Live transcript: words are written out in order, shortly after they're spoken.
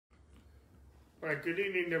All right, good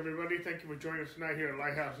evening, everybody. Thank you for joining us tonight here at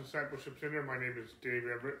Lighthouse Discipleship Center. My name is Dave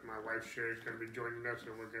Everett. My wife Sherry is going to be joining us,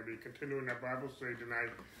 and we're going to be continuing our Bible study tonight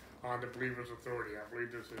on the believer's authority. I believe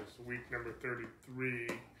this is week number 33.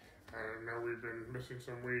 I know we've been missing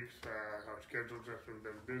some weeks. Our schedules have been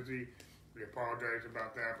busy. We apologize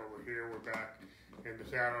about that, but we're here. We're back in the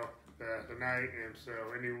saddle tonight. And so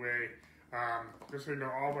anyway, just so you know,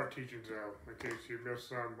 all of our teachings, though, in case you missed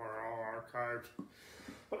some, are all archived.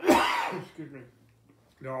 Excuse me.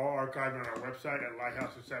 They're all archived on our website at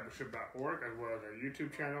lighthousediscipleship.org, as well as our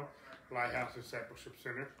YouTube channel, Lighthouse Discipleship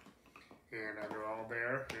Center. And they're all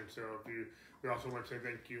there. And so we also want to say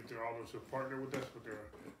thank you to all those who partner with us with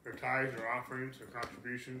their tithes, their offerings, their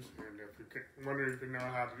contributions. And if you wonder if you know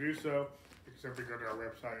how to do so, you can simply go to our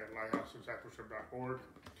website at lighthousediscipleship.org,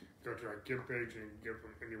 go to our give page, and give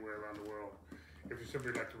from anywhere around the world. If you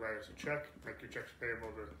simply like to write us a check, make your checks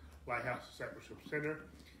payable to Lighthouse Discipleship Center.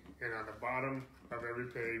 And on the bottom of every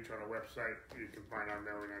page on our website, you can find our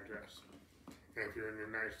mailing address. And if you're in the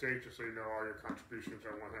United States, just so you know, all your contributions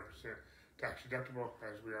are 100% tax deductible,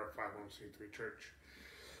 as we are a 501c3 church.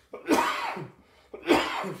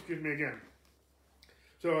 Excuse me again.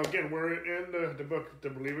 So again, we're in the book,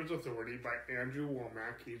 The Believer's Authority by Andrew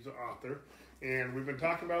Wommack. He's the author. And we've been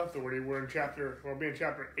talking about authority. We'll be in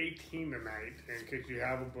chapter 18 tonight. In case you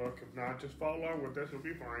have a book. If not, just follow along with us. It'll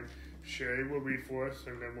be fine. Sherry will read for us,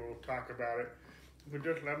 and then we'll talk about it. But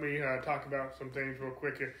just let me talk about some things real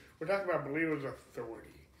quick here. We're talking about believer's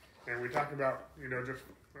authority. And we talk about, just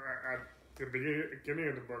at the beginning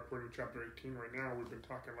of the book, we're in chapter 18 right now. We've been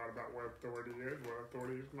talking a lot about what authority is, what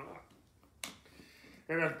authority is not.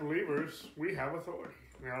 And as believers, we have authority.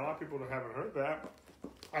 Now, a lot of people haven't heard that.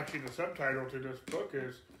 Actually, the subtitle to this book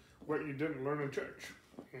is What You Didn't Learn in Church.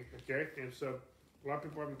 Okay? And so, a lot of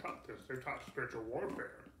people haven't taught this. They've taught spiritual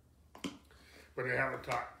warfare. But they haven't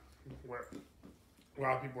taught what a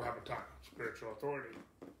lot of people haven't taught spiritual authority.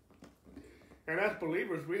 And as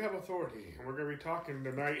believers, we have authority. And we're going to be talking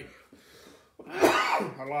tonight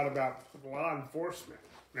a lot about law enforcement.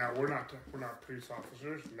 Now, we're not police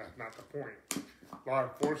officers, and that's not the point. Law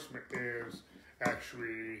enforcement is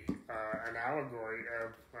actually an allegory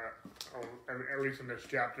of, at least in this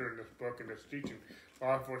chapter, in this book, in this teaching,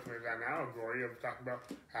 law enforcement is an allegory of talking about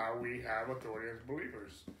how we have authority as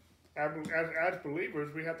believers. As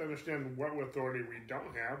believers, we have to understand what authority we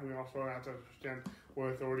don't have. We also have to understand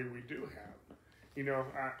what authority we do have.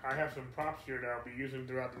 I have some props here that I'll be using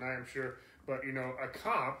throughout the night, I'm sure. But, a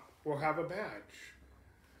cop will have a badge.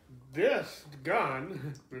 This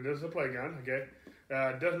gun, this is a play gun, okay,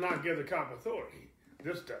 does not give the cop authority.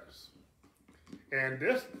 This does. And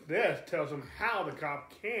this tells them how the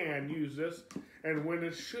cop can use this and when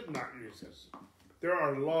it should not use this. There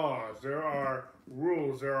are laws, there are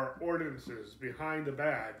rules, there are ordinances behind the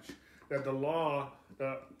badge that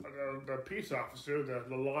the peace officer,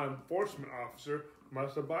 the law enforcement officer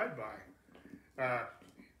must abide by.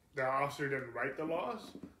 The officer didn't write the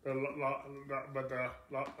laws, but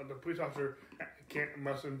the police officer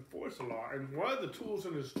must enforce the law. And one of the tools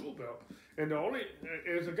in his tool belt, and the only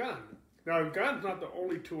is a gun. Now, a gun's not the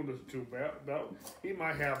only tool in his tool belt. He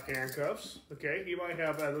might have handcuffs. Okay, he might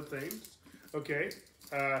have other things. Okay,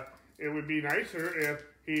 it would be nicer if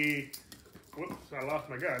he. Whoops, I lost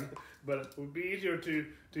my gun. But it would be easier to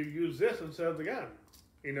use this instead of the gun.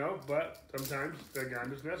 But sometimes the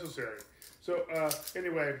gun is necessary. So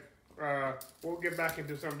anyway, we'll get back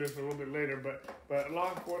into some of this a little bit later. But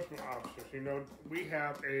law enforcement officers, we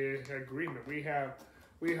have an agreement. We have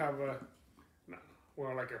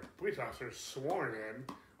like a police officer sworn in.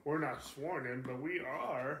 We're not sworn in, but we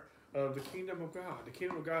are of the kingdom of God. The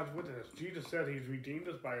kingdom of God is within us. Jesus said He's redeemed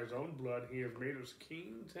us by His own blood. He has made us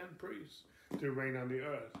kings and priests to reign on the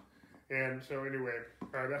earth. And so anyway,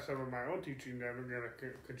 that's some of my own teaching that I'm going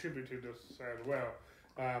to contribute to this as well.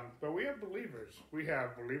 But we have believers. We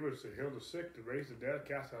have believers to heal the sick, to raise the dead,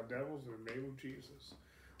 cast out devils in the name of Jesus.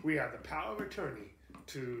 We have the power of attorney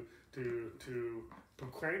to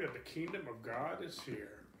proclaim that the kingdom of God is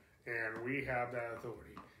here. And we have that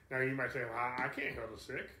authority. Now you might say, well, I can't heal the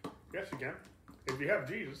sick. Yes, you can. If you have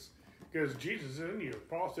Jesus. Because Jesus is in you.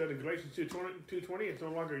 Paul said in Galatians 2:20, it's no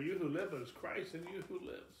longer you who live, but it's Christ in you who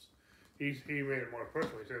lives. He made it more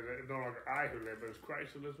personal. He said, it's no longer I who live, but it's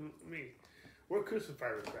Christ who lives in me. We're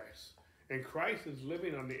crucified with Christ. And Christ is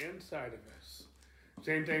living on the inside of us.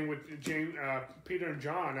 Same thing with Peter and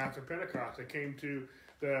John after Pentecost. They came to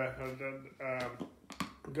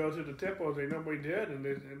go to the temple as they normally did, and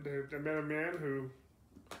they met a man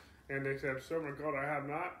and they said, servant of God I have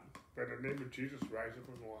not, but in the name of Jesus rise up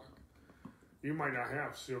and walk. You might not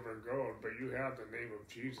have silver and gold, but you have the name of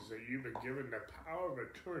Jesus, and you've been given the power of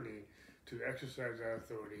attorney to exercise that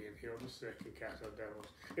authority and heal the sick and cast out devils.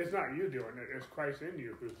 It's not you doing it, it's Christ in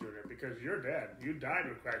you who's doing it, because you're dead. You died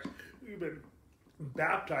with Christ. You've been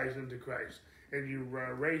baptized into Christ, and you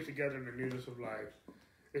raised together in the newness of life.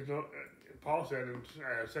 It's no, Paul said in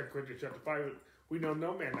 2 Corinthians chapter 5, we know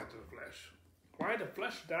no man after the flesh. Why? The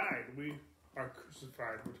flesh died. We are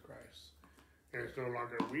crucified with Christ. And it's no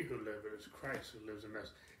longer we who live, it is Christ who lives in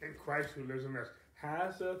us. And Christ who lives in us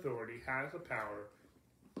has the authority, has the power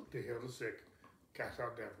to heal the sick, cast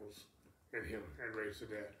out devils, and heal and raise the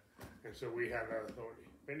dead. And so we have that authority.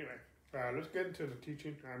 Anyway, let's get into the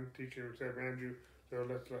teaching. I'm teaching instead of Andrew, so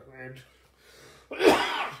let's let Andrew,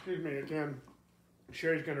 excuse me, again,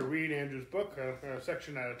 Sherry's going to read Andrew's book, a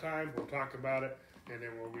section at a time. We'll talk about it, and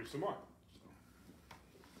then we'll read some more.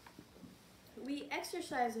 We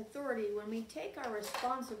exercise authority when we take our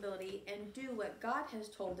responsibility and do what God has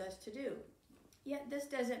told us to do. Yet this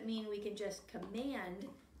doesn't mean we can just command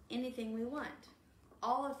anything we want.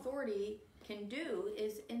 All authority can do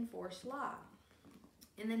is enforce law.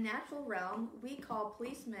 In the natural realm, we call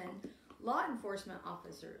policemen law enforcement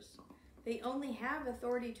officers. They only have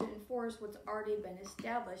authority to enforce what's already been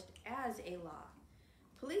established as a law.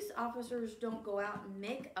 Police officers don't go out and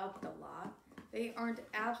make up the law. They aren't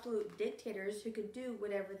absolute dictators who can do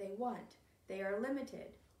whatever they want. They are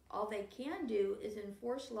limited. All they can do is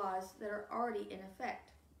enforce laws that are already in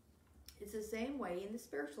effect. It's the same way in the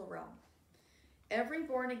spiritual realm. Every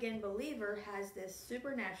born-again believer has this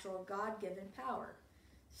supernatural God-given power.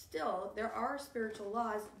 Still, there are spiritual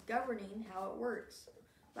laws governing how it works.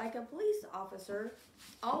 Like a police officer,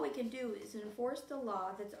 all we can do is enforce the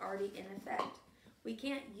law that's already in effect. We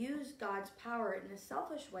can't use God's power in a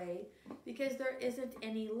selfish way because there isn't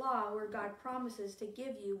any law where God promises to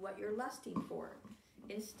give you what you're lusting for.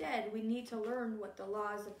 Instead, we need to learn what the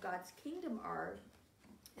laws of God's kingdom are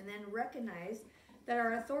and then recognize that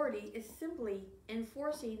our authority is simply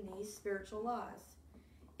enforcing these spiritual laws.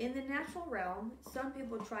 In the natural realm, some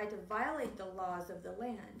people try to violate the laws of the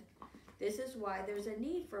land. This is why there's a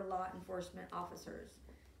need for law enforcement officers,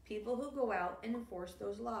 people who go out and enforce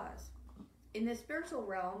those laws. In the spiritual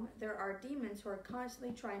realm, there are demons who are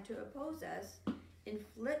constantly trying to oppose us,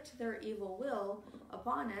 inflict their evil will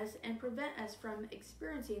upon us, and prevent us from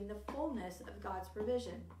experiencing the fullness of God's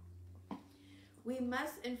provision. We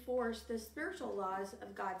must enforce the spiritual laws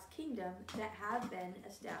of God's kingdom that have been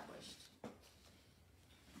established.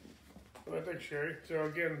 Well, thanks, Sherry. So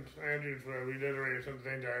again, Andrew reiterated some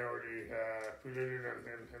things I already presented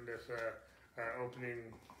in this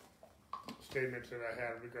opening statements that I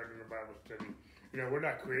had regarding the Bible study. You know, we're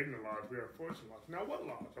not creating the laws, we are enforcing laws. Now, what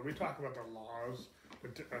laws? Are we talking about the laws,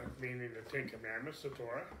 meaning the Ten Commandments, the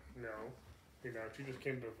Torah? No. You know, she just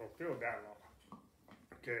came to fulfill that law.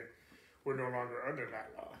 Okay. We're no longer under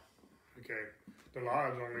that law. Okay. The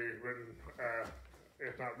law is only written,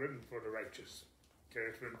 it's not written for the righteous. Okay,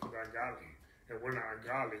 it's written for the ungodly. And we're not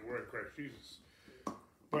ungodly, we're in Christ Jesus.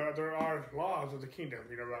 But there are laws of the kingdom.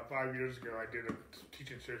 You know, about 5 years ago, I did a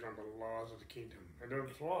teaching series on the laws of the kingdom. And there's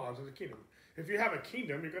laws of the kingdom. If you have a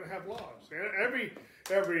kingdom, you're going to have laws. And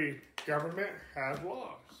every government has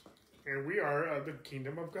laws. And we are of the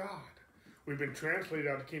kingdom of God. We've been translated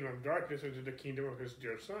out of the kingdom of darkness into the kingdom of his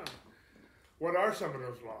dear son. What are some of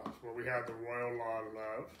those laws? Well, we have the royal law of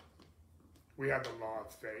love. We have the law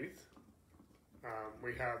of faith.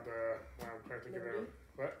 We have the, I'm trying to think of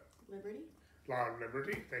what? Liberty. Law of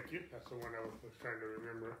liberty, thank you. That's the one I was trying to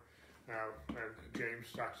remember. And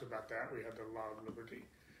James talks about that. We have the law of liberty.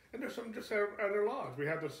 And there's some just other laws. We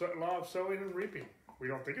have the law of sowing and reaping. We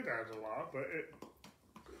don't think of that as a law, but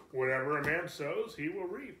whatever a man sows, he will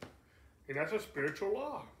reap. And that's a spiritual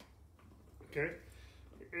law. Okay?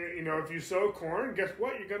 You know, if you sow corn, guess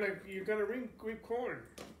what? You're gonna reap corn.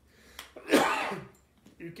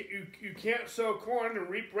 You can't sow corn and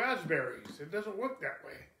reap raspberries. It doesn't work that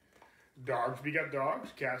way. Dogs beget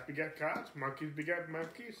dogs, cats beget cats, monkeys beget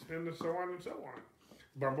monkeys, and so on and so on.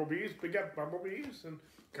 Bumblebees beget bumblebees, and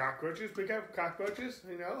cockroaches beget cockroaches,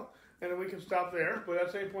 you know, and then we can stop there, but at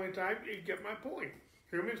the same point in time, you get my point.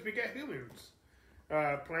 Humans beget humans.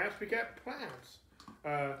 Plants beget plants.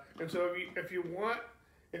 And so if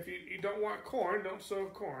you don't want corn, don't sow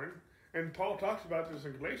corn. And Paul talks about this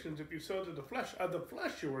in Galatians. If you sow to the flesh, of the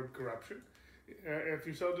flesh you will corruption. If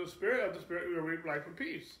you sow to the spirit, you will reap life and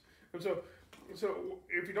peace. And so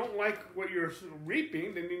if you don't like what you're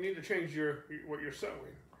reaping, then you need to change what you're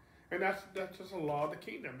sowing. And that's just a law of the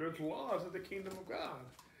kingdom. There's laws of the kingdom of God.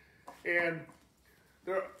 And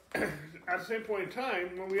there, at the same point in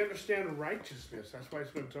time, when we understand righteousness, that's why I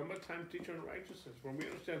spend so much time teaching righteousness. When we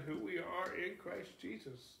understand who we are in Christ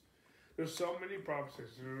Jesus, there's so many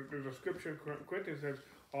promises. There's a scripture in Corinthians that says,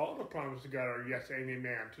 all the promises of God are yes and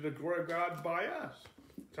amen, to the glory of God by us.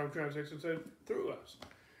 Some translations say through us.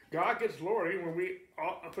 God gets glory when we,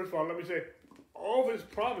 first of all, let me say, all of his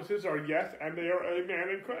promises are yes and they are amen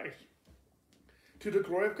in Christ. To the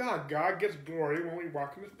glory of God. God gets glory when we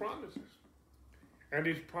walk in his promises. And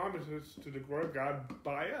these promises to the glory of God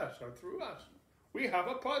by us or through us. We have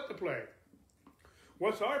a part to play.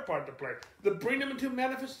 What's our part to play? To bring them into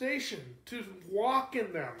manifestation, to walk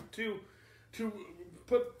in them, to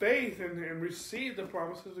put faith in and receive the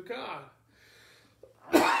promises of God.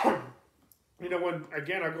 You know, when,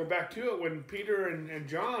 again, I go back to it, when Peter and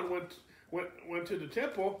John went to the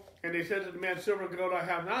temple, and they said to the man, silver and gold I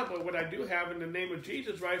have not, but what I do have in the name of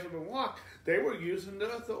Jesus, rise up and walk. They were using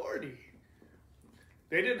their authority.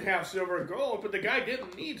 They didn't have silver and gold, but the guy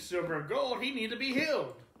didn't need silver and gold. He needed to be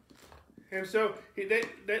healed. And so they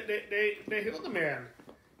healed the man.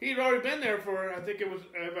 He'd already been there for, I think it was,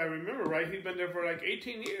 if I remember right, he'd been there for like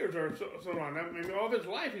 18 years or so on. I mean, all of his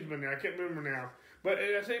life he's been there. I can't remember now. But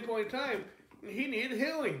at the same point in time, he needed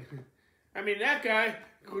healing. I mean, that guy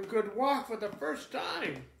could walk for the first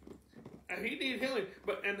time. And he needed healing.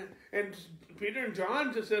 But and Peter and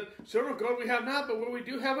John just said, silver and gold we have not, but what we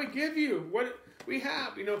do have we give you. What we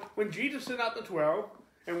have. You know, when Jesus sent out the 12,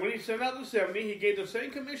 and when he sent out the 70, he gave the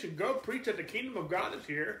same commission. Go preach that the kingdom of God is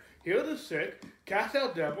here. Heal the sick. Cast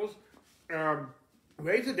out devils.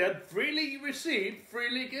 Raise the dead. Freely receive.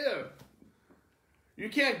 Freely give. You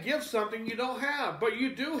can't give something you don't have. But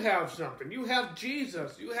you do have something. You have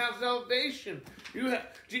Jesus. You have salvation. You have...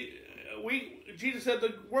 Jesus said,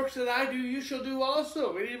 the works that I do, you shall do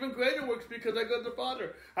also. And even greater works because I go to the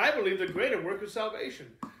Father. I believe the greater work is salvation.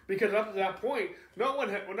 Because up to that point, no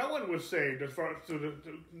one was saved as far as to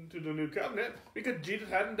the new covenant because Jesus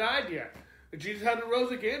hadn't died yet. Jesus hadn't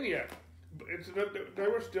rose again yet. They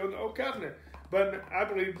were still in the old covenant. But I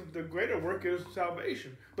believe the greater work is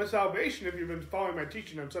salvation. But salvation, if you've been following my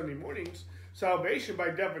teaching on Sunday mornings, salvation by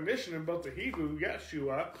definition in both the Hebrew,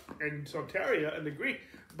 Yeshua, and soteria in the Greek,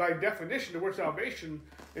 by definition, the word salvation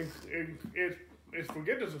is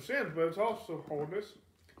forgiveness of sins, but it's also wholeness,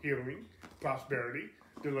 healing, prosperity,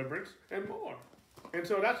 deliverance, and more. And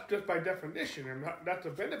so that's just by definition, and that's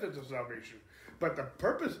the benefits of salvation. But the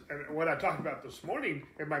purpose, and what I talked about this morning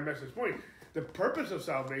in my message this morning, the purpose of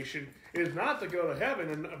salvation is not to go to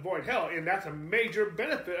heaven and avoid hell, and that's a major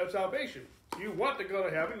benefit of salvation. You want to go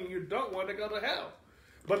to heaven, and you don't want to go to hell.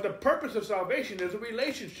 But the purpose of salvation is a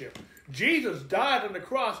relationship. Jesus died on the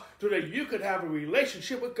cross so that you could have a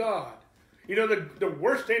relationship with God. You know, the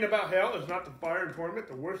worst thing about hell is not the fire and torment.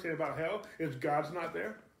 The worst thing about hell is God's not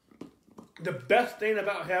there. The best thing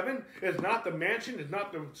about heaven is not the mansion, is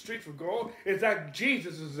not the streets of gold, it's that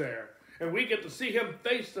Jesus is there. And we get to see him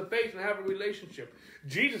face to face and have a relationship.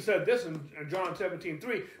 Jesus said this in John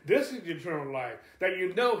 17:3. This is eternal life, that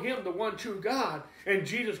you know him, the one true God, and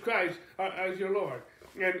Jesus Christ as your Lord.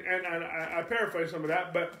 And I paraphrase some of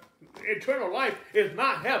that, but eternal life is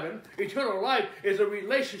not heaven. Eternal life is a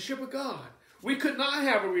relationship with God. We could not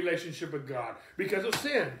have a relationship with God because of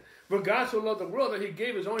sin. For God so loved the world that he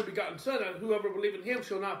gave his only begotten Son, and whoever believes in him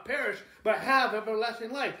shall not perish, but have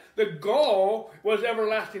everlasting life. The goal was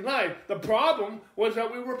everlasting life. The problem was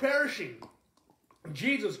that we were perishing.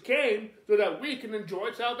 Jesus came so that we can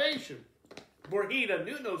enjoy salvation. For he that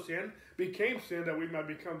knew no sin became sin that we might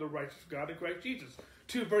become the righteous of God in Christ Jesus.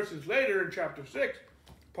 2 verses later in chapter 6,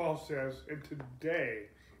 Paul says, and today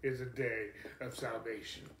is a day of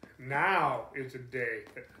salvation. Now is the day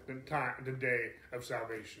of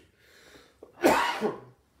salvation.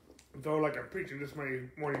 Though, like I'm preaching this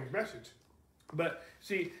morning's message. But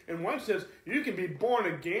see, in one sense, you can be born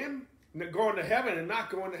again, going to heaven and not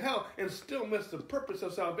going to hell, and still miss the purpose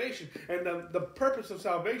of salvation. And the purpose of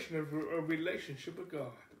salvation is a relationship with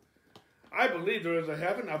God. I believe there is a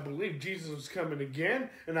heaven. I believe Jesus is coming again.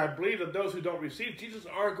 And I believe that those who don't receive Jesus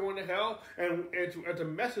are going to hell. And it's a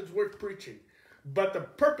message worth preaching. But the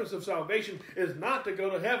purpose of salvation is not to go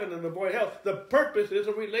to heaven and avoid hell. The purpose is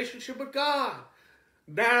a relationship with God.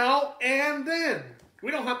 Now and then. We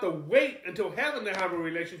don't have to wait until heaven to have a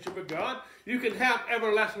relationship with God. You can have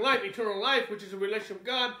everlasting life, eternal life, which is a relationship with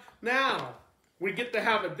God now. We get to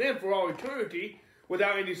have it then for all eternity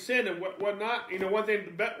without any sin and whatnot. You know, one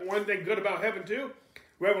thing good about heaven too,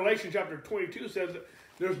 Revelation chapter 22 says that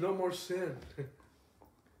there's no more sin.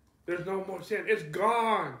 There's no more sin. It's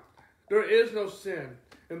gone. There is no sin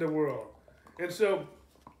in the world. And so,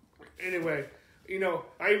 anyway, you know,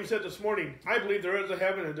 I even said this morning, I believe there is a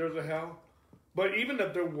heaven and there's a hell. But even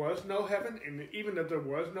if there was no heaven, and even if there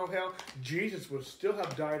was no hell, Jesus would still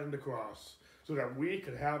have died on the cross so that we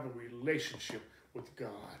could have a relationship with God.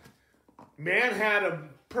 Man had a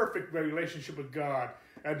perfect relationship with God,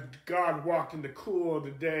 and God walked in the cool of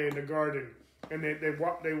the day in the garden, and they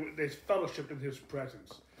fellowshiped in His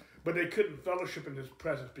presence. But they couldn't fellowship in His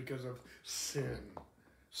presence because of sin.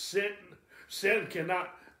 Sin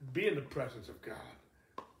cannot be in the presence of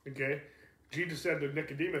God. Okay? Jesus said to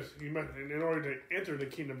Nicodemus, in order to enter the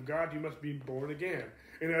kingdom of God, you must be born again.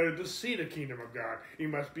 In order to see the kingdom of God, you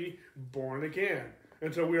must be born again.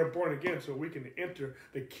 And so we are born again so we can enter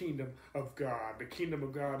the kingdom of God. The kingdom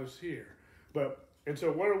of God is here. And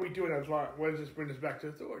so what are we doing? What does this bring us back to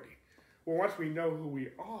authority? Well, once we know who we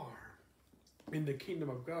are in the kingdom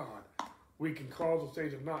of God, we can call those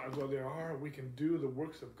things as not as though they are. We can do the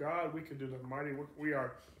works of God. We can do the mighty work. We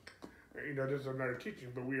are, this is another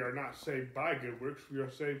teaching, but we are not saved by good works. We are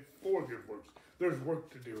saved for good works. There's work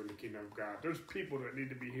to do in the kingdom of God. There's people that need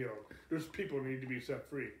to be healed. There's people that need to be set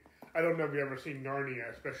free. I don't know if you've ever seen Narnia,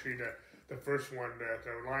 especially the first one,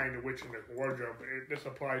 the Lion, the Witch, and the Wardrobe. This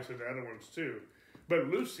applies to the other ones too. But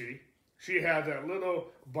Lucy, she has that little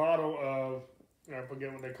bottle of, I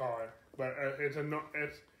forget what they call it, but it's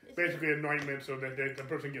basically anointment so that the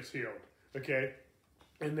person gets healed, okay?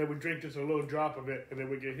 And they would drink just a little drop of it, and they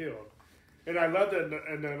would get healed. And I love that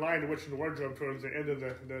in the Lion, the Witch, and the Wardrobe, towards the end of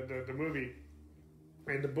the movie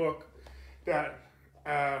and the book, that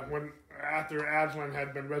when after Aslan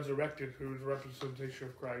had been resurrected, who was a representation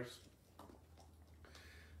of Christ,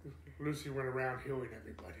 Lucy went around healing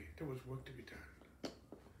everybody. There was work to be done.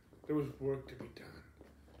 There was work to be done.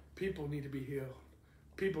 People need to be healed.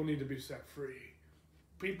 People need to be set free.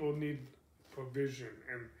 People need provision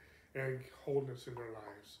and wholeness in their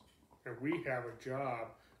lives. And we have a job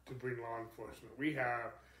to bring law enforcement. We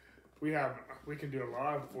can do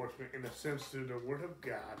law enforcement in a sense through the Word of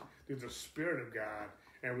God, through the Spirit of God,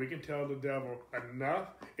 and we can tell the devil, enough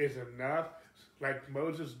is enough. Like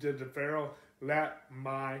Moses did to Pharaoh, let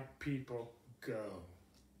my people go.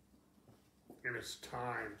 And it's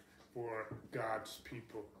time for God's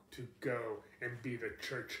people to go and be the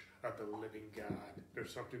church of the living God.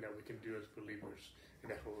 There's something that we can do as believers,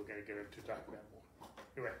 and that's what we're going to get into talk about more.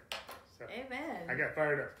 Anyway, so Amen. I got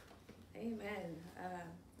fired up. Amen.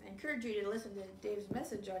 I encourage you to listen to Dave's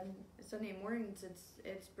message on Sunday mornings.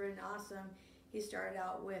 It's been awesome. He started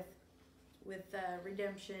out with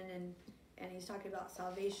redemption and he's talking about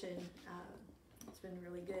salvation. It's been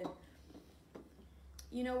really good.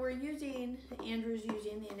 Andrew's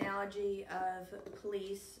using the analogy of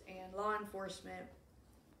police and law enforcement,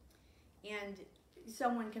 and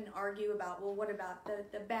someone can argue about, well, what about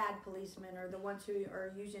the bad policemen or the ones who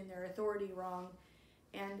are using their authority wrong?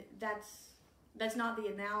 And that's not the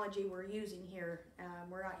analogy we're using here.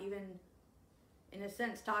 We're not even, in a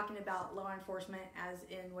sense, talking about law enforcement as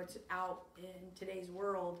in what's out in today's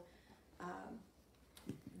world.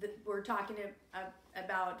 We're talking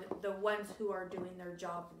about the ones who are doing their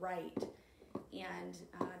job right. And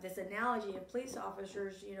this analogy of police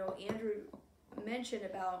officers, Andrew mentioned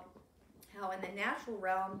about how in the natural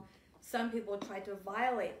realm, some people try to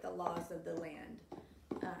violate the laws of the land.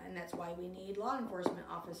 And that's why we need law enforcement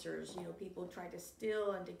officers. People try to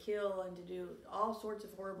steal and to kill and to do all sorts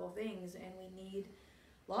of horrible things, and we need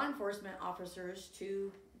law enforcement officers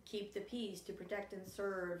to keep the peace, to protect and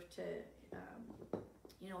serve, to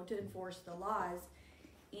enforce the laws.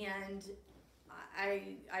 And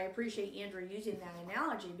I appreciate Andrew using that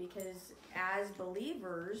analogy, because as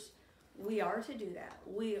believers, we are to do that.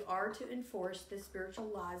 We are to enforce the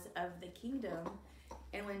spiritual laws of the kingdom.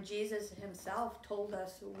 And when Jesus himself told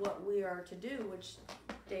us what we are to do, which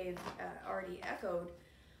Dave already echoed,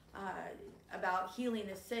 about healing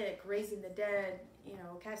the sick, raising the dead,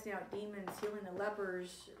 casting out demons, healing the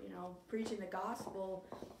lepers, preaching the gospel,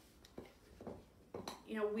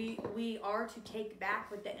 we are to take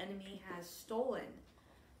back what the enemy has stolen.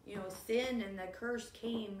 Sin and the curse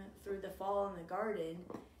came through the fall in the garden,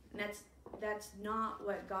 and that's not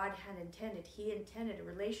what God had intended. He intended a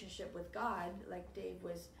relationship with God, like Dave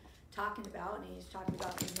was talking about, and he's talking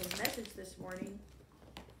about in his message this morning.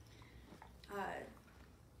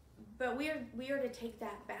 But we are to take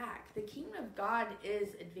that back. The kingdom of God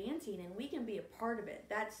is advancing, and we can be a part of it.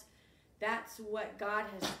 That's what God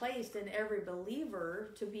has placed in every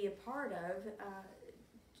believer to be a part of,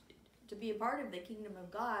 the kingdom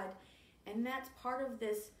of God, and that's part of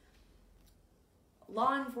this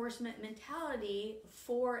law enforcement mentality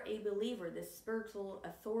for a believer, this spiritual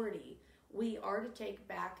authority. We are to take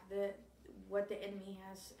back what the enemy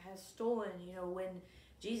has stolen. When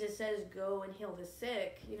Jesus says, go and heal the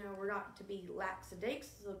sick. We're not to be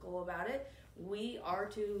lackadaisical about it. We are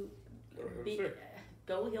to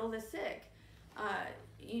go heal the sick.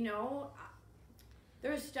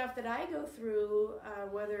 There's stuff that I go through,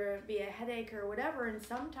 whether it be a headache or whatever, and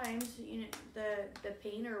sometimes, the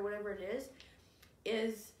pain or whatever it is,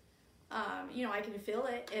 I can feel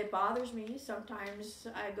it. It bothers me. Sometimes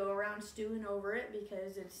I go around stewing over it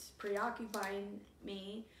because it's preoccupying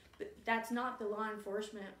me. But that's not the law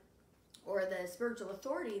enforcement or the spiritual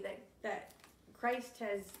authority that Christ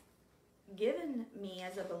has given me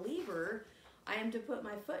as a believer. I am to put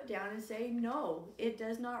my foot down and say, no, it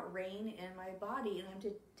does not reign in my body, and I'm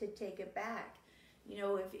to take it back.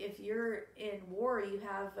 If you're in war, you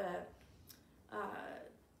have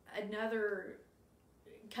another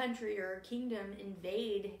country or kingdom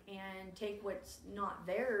invade and take what's not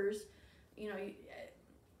theirs.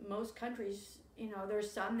 Most countries,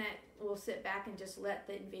 there's some that will sit back and just let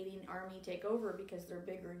the invading army take over because they're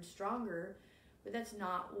bigger and stronger, but that's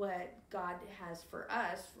not what God has for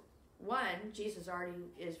us. One, Jesus already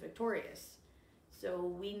is victorious,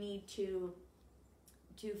 so we need to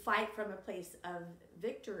fight from a place of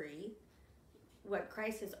victory. What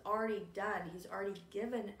Christ has already done, He's already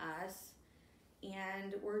given us,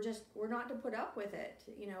 and we're not to put up with it.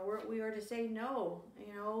 We are to say no.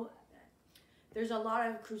 There's a lot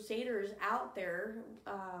of crusaders out there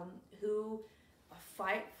who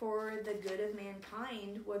fight for the good of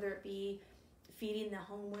mankind, whether it be feeding the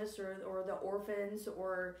homeless or the orphans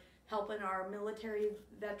or helping our military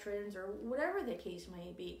veterans or whatever the case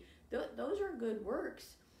may be. Those are good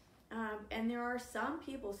works. And there are some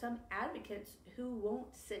people, some advocates who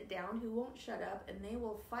won't sit down, who won't shut up, and they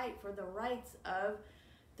will fight for the rights of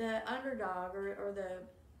the underdog or the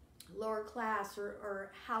lower class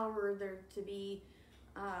or however they're to be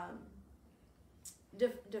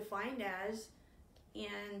defined as.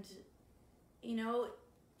 And,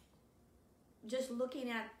 just looking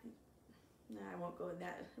at, I won't go in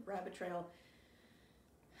that rabbit trail,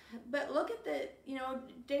 but look at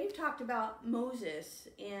Dave talked about Moses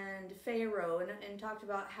and Pharaoh and talked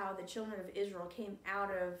about how the children of Israel came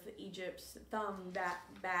out of Egypt's thumb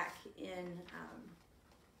back in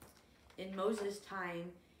Moses'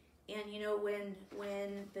 time. And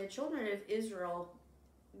when the children of Israel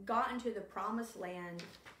got into the promised land,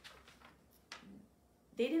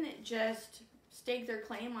 they didn't just stake their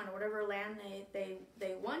claim on whatever land they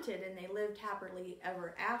wanted, and they lived happily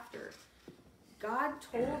ever after. God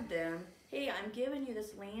told them, hey, I'm giving you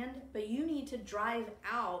this land, but you need to drive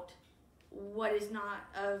out what is not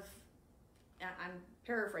of, I'm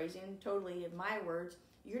paraphrasing totally in my words,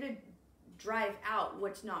 you're to drive out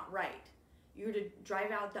what's not right. You're to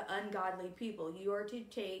drive out the ungodly people. You are to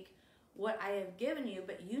take what I have given you,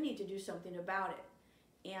 but you need to do something about it.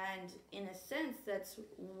 And in a sense, that's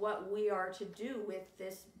what we are to do with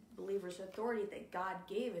this believer's authority that God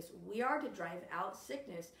gave us. We are to drive out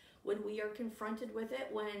sickness when we are confronted with it,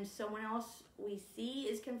 when someone else we see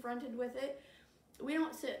is confronted with it. We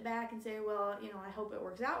don't sit back and say, well, I hope it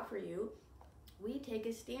works out for you. We take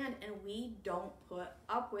a stand and we don't put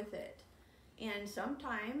up with it. And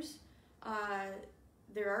sometimes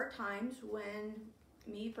there are times when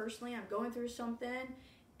me personally, I'm going through something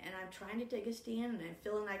and I'm trying to take a stand and I'm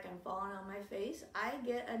feeling like I'm falling on my face. I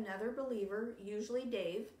get another believer, usually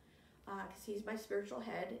Dave, because he's my spiritual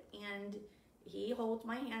head, and he holds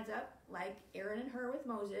my hands up like Aaron and Hur with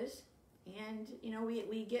Moses, and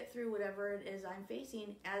we get through whatever it is I'm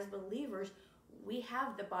facing. As believers, we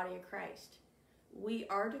have the body of Christ. We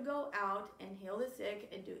are to go out and heal the sick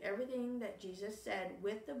and do everything that Jesus said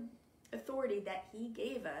with the authority that He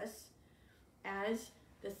gave us as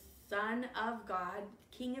the Son of God,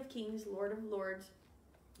 King of Kings, Lord of Lords,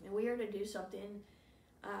 and we are to do something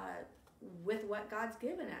with what God's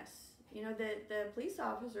given us. The police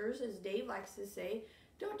officers, as Dave likes to say,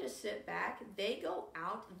 don't just sit back. They go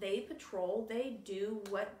out, they patrol, they do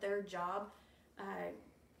what their job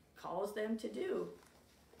calls them to do.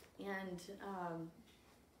 And,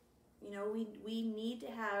 we need to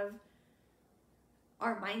have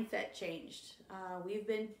our mindset changed.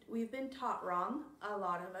 We've been taught wrong, a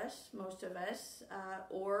lot of us, most of us,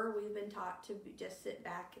 or we've been taught to just sit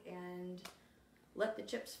back and let the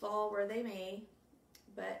chips fall where they may.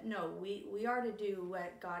 But no, we are to do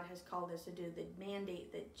what God has called us to do, the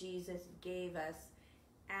mandate that Jesus gave us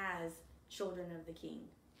as children of the King.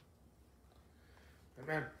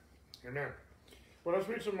 Amen. Amen. Well, let's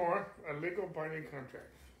read some more. A legal binding contract.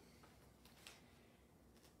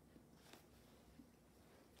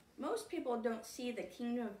 Most people don't see the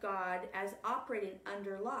kingdom of God as operating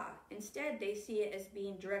under law. Instead, they see it as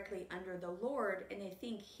being directly under the Lord, and they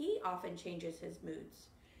think he often changes his moods.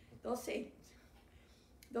 They'll say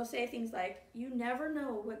things like, you never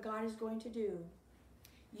know what God is going to do.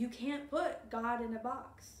 You can't put God in a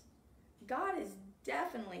box. God is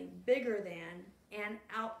definitely bigger than and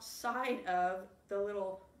outside of the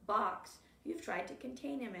little box you've tried to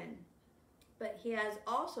contain him in. But he has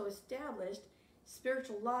also established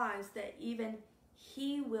spiritual laws that even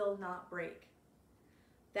he will not break.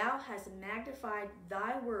 Thou hast magnified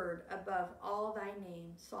thy word above all thy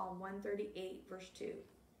name. Psalm 138, verse 2.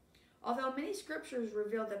 Although many scriptures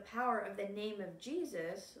reveal the power of the name of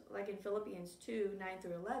Jesus, like in Philippians 2, 9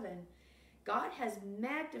 through 11, God has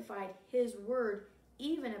magnified his word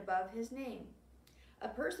even above his name. A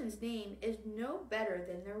person's name is no better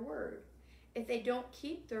than their word. If they don't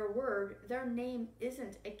keep their word, their name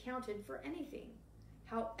isn't accounted for anything.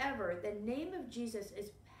 However, the name of Jesus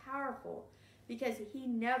is powerful because he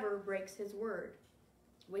never breaks his word.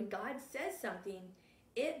 When God says something,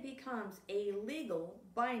 it becomes a legal,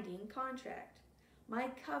 binding contract. My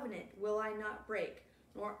covenant will I not break,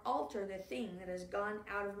 nor alter the thing that has gone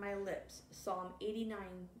out of my lips. Psalm 89,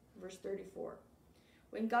 verse 34.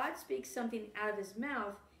 When God speaks something out of his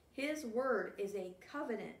mouth, his word is a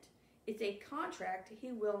covenant. It's a contract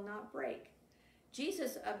he will not break.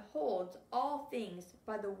 Jesus upholds all things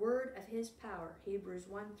by the word of his power. Hebrews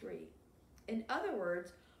 1:3. In other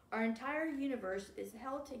words, our entire universe is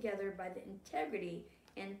held together by the integrity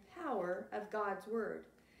and power of God's word.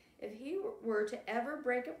 If he were to ever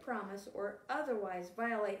break a promise or otherwise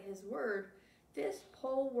violate his word, this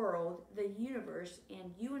whole world, the universe,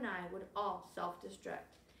 and you and I would all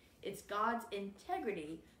self-destruct. It's God's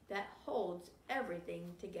integrity that holds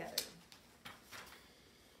everything together.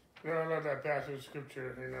 I love that passage of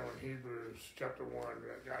scripture, in Hebrews chapter 1,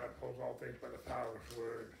 that God upholds all things by the power of his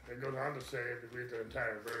word. It goes on to say, if you read the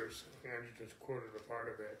entire verse, Andrew just quoted a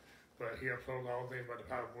part of it, but he upholds all things by the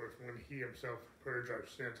power of his word when he himself purged our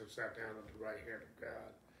sins and sat down at the right hand of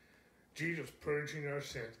God. Jesus purging our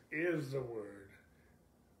sins is the word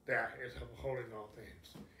that is upholding all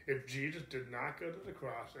things. If Jesus did not go to the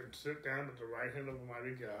cross and sit down at the right hand of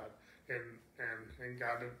Almighty God, and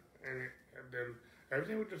God, and then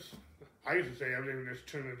everything would just, I used to say everything would just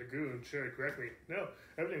turn into goo and share it correctly. No,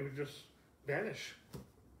 everything would just vanish.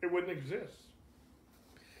 It wouldn't exist.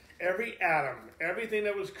 Every atom, everything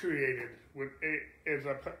that was created is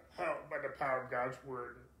upheld by the power of God's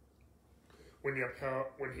word when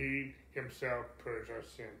he himself purged our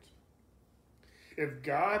sins. If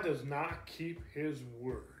God does not keep his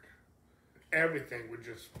word, everything would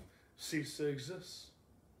just cease to exist.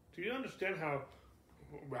 Do you understand how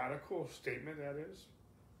radical a statement that is?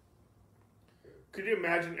 Could you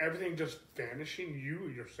imagine everything just vanishing, you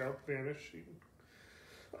yourself vanishing?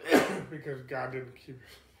 Because God didn't keep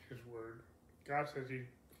his word. God says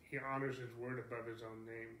he honors his word above his own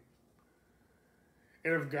name.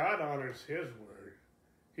 And if God honors his word,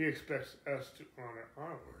 he expects us to honor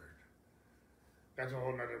our word. That's a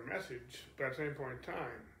whole other message. But at the same point in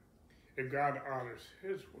time, if God honors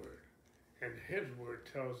his word, and his word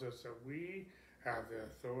tells us that we have the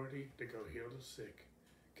authority to go heal the sick,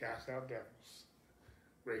 cast out devils,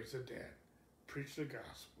 raise the dead, preach the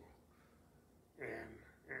gospel,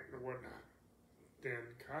 and whatnot, then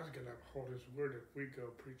God's going to uphold his word if we go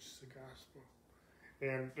preach the gospel.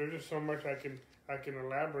 And there's just so much I can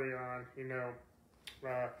elaborate on,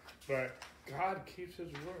 but God keeps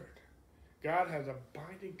his word. God has a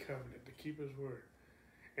binding covenant to keep his word.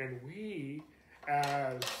 And we,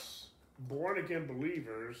 as born-again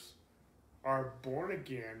believers, are born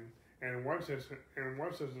again, and in one sense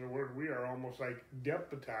of the word, we are almost like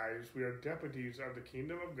deputized. We are deputies of the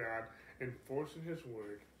kingdom of God, enforcing his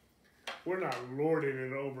word. We're not lording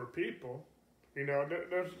it over people.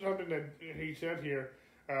 There's something that he said here.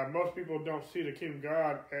 Most people don't see the kingdom of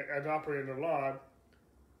God as operating the law,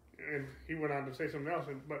 and he went on to say something else,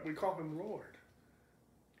 but we call him Lord.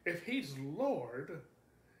 If he's Lord,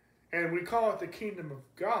 and we call it the kingdom of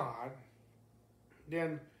God,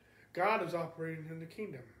 then God is operating in the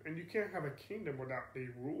kingdom. And you can't have a kingdom without the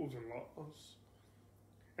rules and laws.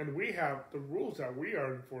 And we have the rules that we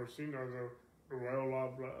are enforcing are the royal law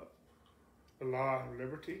of love, the law of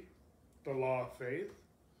liberty, the law of faith.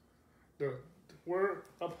 We're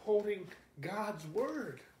upholding God's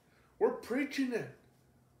word. We're preaching it.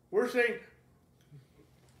 We're saying,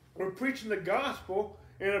 we're preaching the gospel,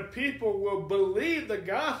 and if people will believe the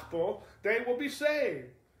gospel, they will be saved.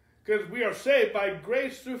 Because we are saved by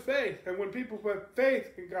grace through faith. And when people put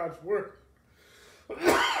faith in God's word,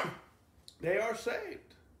 they are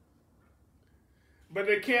saved. But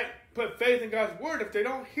they can't put faith in God's word if they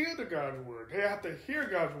don't hear God's word. They have to hear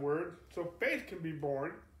God's word so faith can be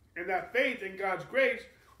born. And that faith in God's grace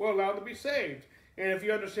will allow them to be saved. And if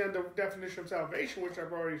you understand the definition of salvation, which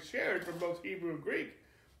I've already shared from both Hebrew and Greek,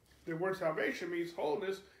 the word salvation means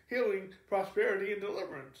wholeness, healing, prosperity, and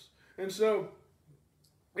deliverance. And so,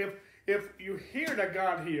 if you hear that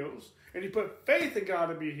God heals, and you put faith in God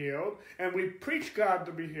to be healed, and we preach God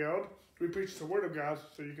to be healed, we preach the word of God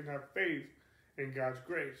so you can have faith in God's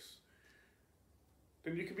grace,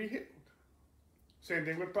 then you can be healed. Same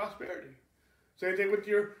thing with prosperity. Same thing with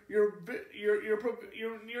your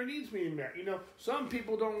needs being met. You know, some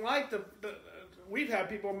people don't like we've had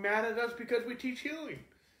people mad at us because we teach healing.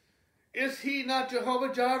 Is he not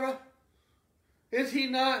Jehovah Jireh? Is he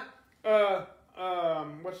not Jehovah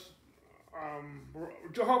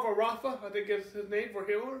Rapha? I think is his name for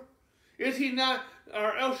healer. Is he not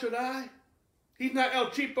our El Shaddai? He's not El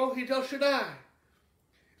Cheapo. He's El Shaddai.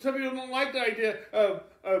 Some people don't like the idea of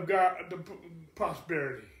God, the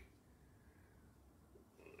prosperity.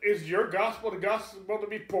 Is your gospel the gospel to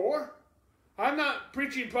be poor? I'm not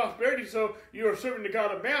preaching prosperity so you are serving the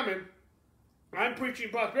God of Mammon. I'm preaching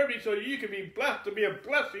prosperity so you can be blessed, to be a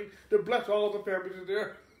blessing, to bless all of the families of the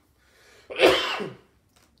earth.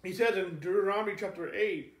 He says in Deuteronomy chapter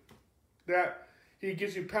 8 that he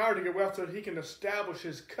gives you power to get wealth so that he can establish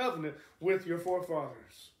his covenant with your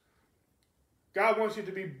forefathers. God wants you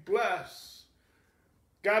to be blessed.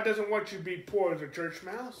 God doesn't want you to be poor as a church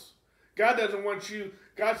mouse. God doesn't want you.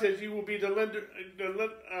 God says you will be the lender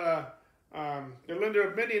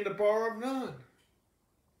of many and the borrower of none.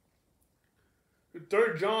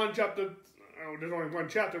 3 John chapter, there's only one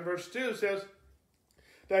chapter, verse 2 says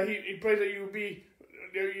that he prays that you will be,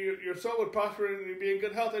 your soul would prosper and be in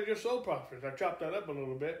good health as your soul prospers. I chopped that up a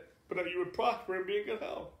little bit, but that you would prosper and be in good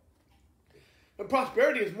health. And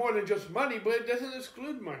prosperity is more than just money, but it doesn't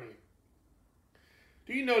exclude money.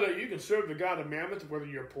 Do you know that you can serve the God of Mammon whether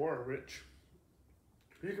you're poor or rich?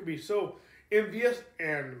 You can be so envious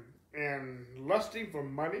and lusting for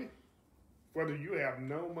money, whether you have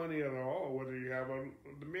no money at all or whether you have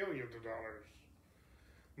the millions of dollars.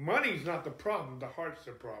 Money's not the problem, the heart's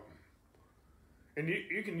the problem. And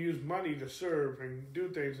you can use money to serve and do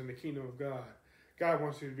things in the kingdom of God. God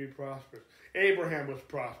wants you to be prosperous. Abraham was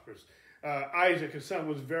prosperous. Isaac, his son,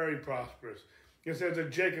 was very prosperous. It says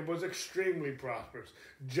that Jacob was extremely prosperous.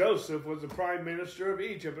 Joseph was the prime minister of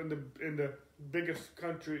Egypt in the biggest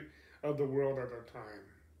country of the world at the time.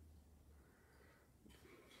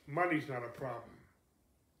 Money's not a problem.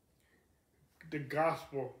 The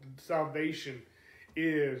gospel, salvation,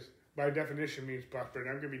 is by definition means prosperity.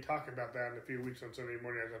 I'm going to be talking about that in a few weeks on Sunday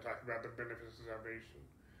morning as I talk about the benefits of salvation.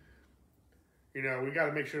 You know, we got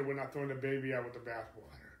to make sure we're not throwing the baby out with the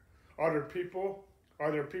bathwater. Are there people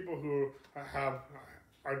who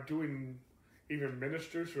are doing, even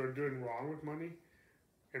ministers who are doing wrong with money?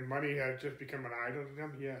 And money has just become an idol to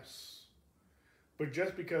them? Yes. But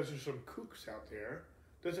just because there's some kooks out there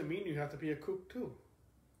doesn't mean you have to be a kook too.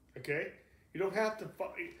 Okay? You don't have to.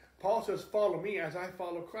 Paul says, follow me as I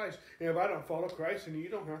follow Christ. And if I don't follow Christ, then you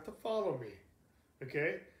don't have to follow me.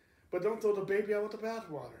 Okay? But don't throw the baby out with the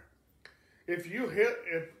bathwater. If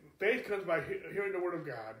faith comes by hearing the word of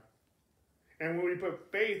God, and when we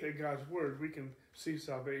put faith in God's word, we can see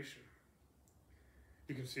salvation.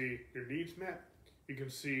 You can see your needs met. You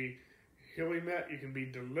can see healing met. You can be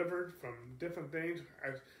delivered from different things,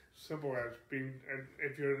 as simple as being,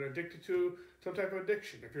 if you're addicted to some type of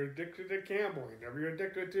addiction, if you're addicted to gambling, if you're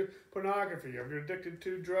addicted to pornography, if you're addicted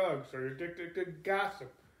to drugs, or you're addicted to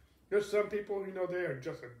gossip. There's some people, they are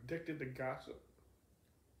just addicted to gossip.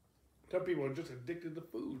 Some people are just addicted to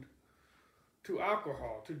food, to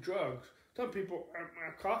alcohol, to drugs. Some people,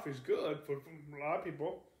 coffee's good for a lot of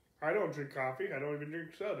people. I don't drink coffee. I don't even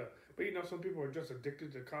drink soda. But some people are just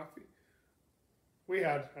addicted to coffee. We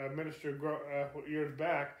had a minister years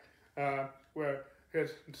back where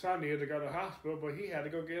his son needed to go to the hospital, but he had to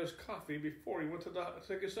go get his coffee before he went to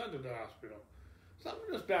take his son to the hospital.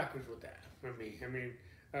 Something is backwards with that for me.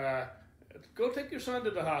 Go take your son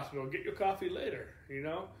to the hospital. Get your coffee later,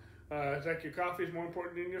 It's like your coffee is more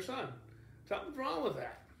important than your son. Something's wrong with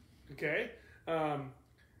that. Okay?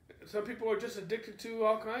 Some people are just addicted to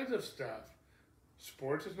all kinds of stuff.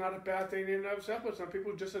 Sports is not a bad thing in and of itself, but some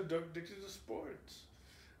people are just addicted to sports.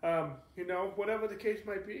 Whatever the case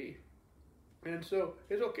might be. And so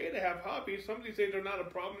it's okay to have hobbies. Somebody say they're not a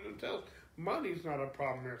problem in themselves. Money's not a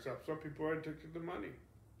problem in itself. Some people are addicted to money.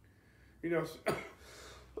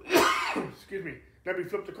 Excuse me. Let me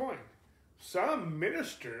flip the coin. Some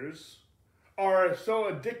ministers are so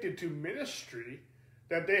addicted to ministry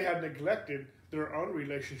that they have neglected their own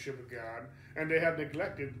relationship with God, and they have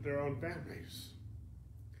neglected their own families.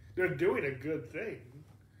 They're doing a good thing,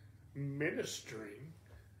 ministering,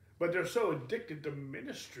 but they're so addicted to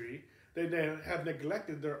ministry that they have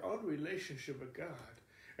neglected their own relationship with God,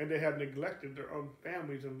 and they have neglected their own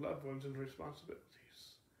families and loved ones and responsibilities.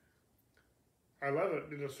 I love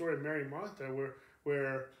it in the story of Mary and Martha,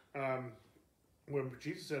 where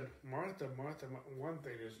Jesus said, Martha, Martha, one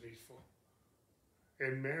thing is needful.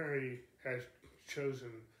 And Mary has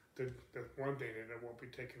chosen the one thing that won't be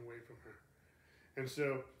taken away from her. And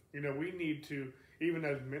so, we need to, even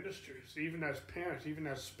as ministers, even as parents, even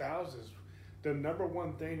as spouses, the number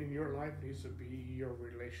one thing in your life needs to be your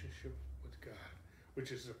relationship with God,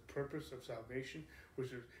 which is the purpose of salvation,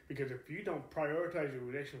 because if you don't prioritize your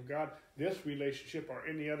relationship with God, this relationship or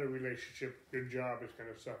any other relationship, your job is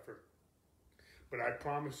going to suffer. But I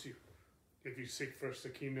promise you, if you seek first the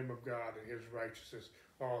kingdom of God and his righteousness,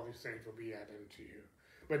 all these things will be added to you.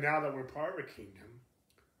 But now that we're part of a kingdom,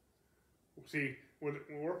 see, when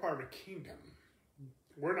we're part of a kingdom,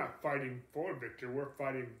 we're not fighting for victory, we're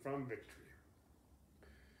fighting from victory.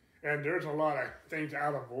 And there's a lot of things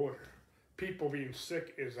out of order. People being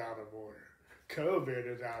sick is out of order. COVID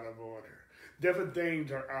is out of order. Different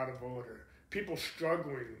things are out of order. People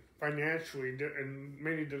struggling financially in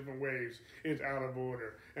many different ways is out of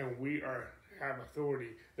order. And we have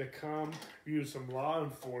authority to come, use some law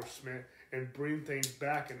enforcement, and bring things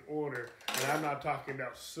back in order. And I'm not talking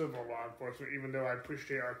about civil law enforcement, even though I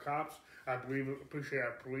appreciate our cops. I appreciate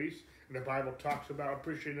our police. And the Bible talks about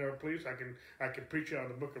appreciating our police. I can preach it out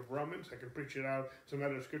of the book of Romans. I can preach it out of some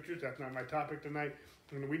other scriptures. That's not my topic tonight.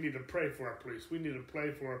 And we need to pray for our police. We need to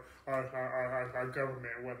pray for our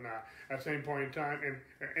government and whatnot. At the same point in time, and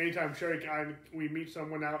anytime Sherry and we meet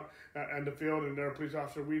someone out in the field and they're a police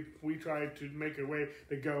officer, we try to make a way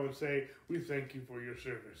to go and say, we thank you for your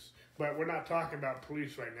service. But we're not talking about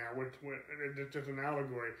police right now. It's just an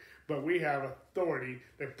allegory. But we have authority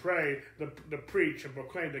to pray, to preach, and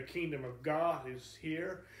proclaim the kingdom of God is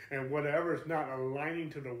here. And whatever is not aligning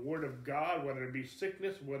to the word of God, whether it be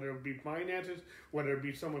sickness, whether it be finances, whether it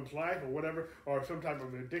be someone's life or whatever, or some type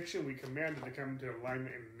of addiction, we command it to come into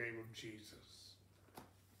alignment in the name of Jesus.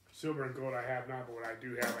 Silver and gold I have not, but what I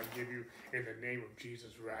do have I give you in the name of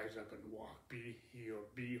Jesus. Rise up and walk. Be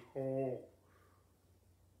healed. Be whole.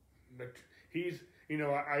 But he's,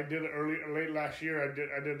 I did it late last year. I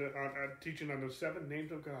did a teaching on the 7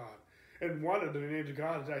 names of God, and one of the names of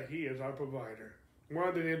God is that He is our provider. One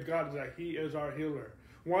of the names of God is that He is our healer.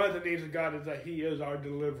 One of the names of God is that He is our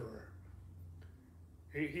deliverer.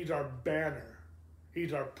 He's our banner.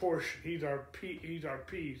 He's our portion. He's our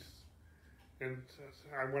peace. And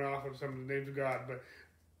I went off on some of the names of God,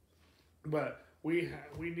 but we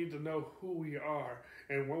need to know who we are,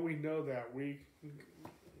 and when we know that, we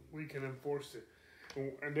can enforce it.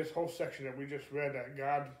 And this whole section that we just read, that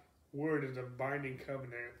God's word is a binding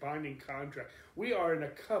covenant, a binding contract. We are in a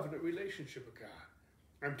covenant relationship with God.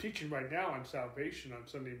 I'm teaching right now on salvation on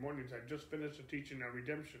Sunday mornings. I just finished a teaching on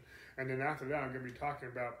redemption. And then after that, I'm going to be talking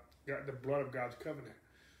about the blood of God's covenant.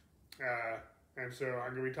 And so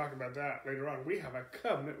I'm going to be talking about that later on. We have a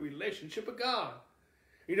covenant relationship with God.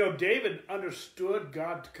 David understood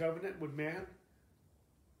God's covenant with man,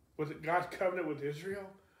 with God's covenant with Israel,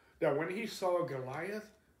 that when he saw Goliath,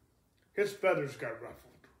 his feathers got ruffled.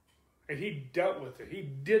 And he dealt with it. He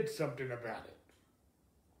did something about it.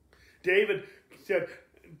 David said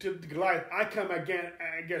to Goliath, I come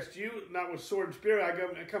against you, not with sword and spear.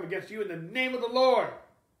 I come against you in the name of the Lord.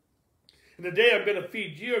 And the day I'm going to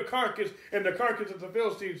feed your carcass and the carcass of the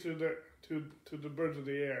Philistines to the birds of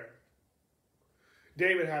the air.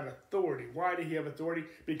 David had authority. Why did he have authority?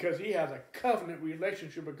 Because he has a covenant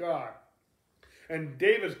relationship with God. And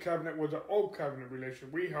David's covenant was an old covenant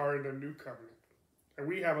relationship. We are in a new covenant. And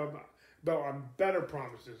we have better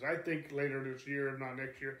promises. I think later this year, if not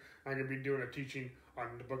next year, I'm going to be doing a teaching on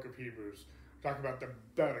the book of Hebrews. Talk about the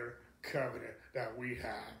better covenant that we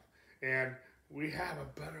have. And we have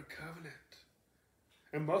a better covenant.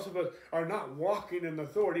 And most of us are not walking in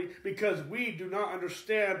authority because we do not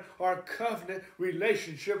understand our covenant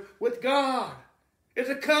relationship with God. It's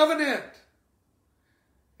a covenant.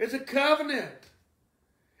 It's a covenant.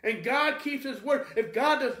 And God keeps His word. If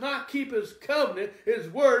God does not keep His covenant, His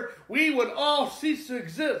word, we would all cease to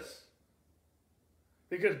exist.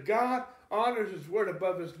 Because God honors His word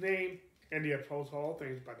above His name, and He upholds all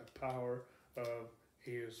things by the power of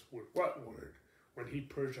His word. What word? When He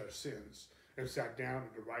purged our sins and sat down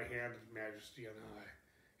at the right hand of majesty on high.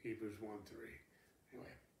 Hebrews 1:3. Anyway.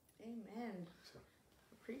 Amen. So.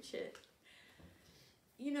 Preach it.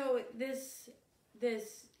 This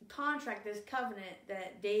this contract, this covenant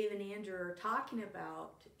that Dave and Andrew are talking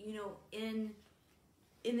about, in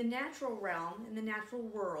the natural realm, in the natural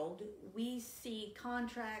world, we see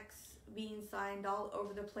contracts being signed all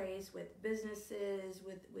over the place with businesses,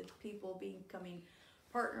 with people becoming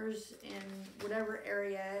partners in whatever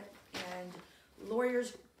area, and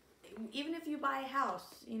lawyers. Even if you buy a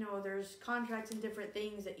house, there's contracts and different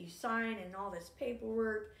things that you sign and all this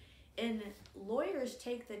paperwork, and lawyers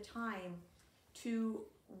take the time to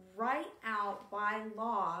write out by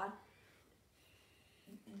law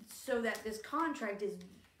so that this contract is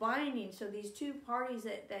binding, so these two parties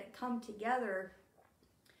that come together,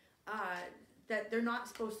 that they're not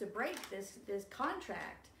supposed to break this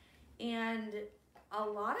contract. And a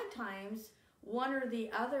lot of times one or the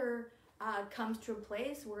other comes to a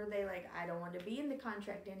place where they I don't want to be in the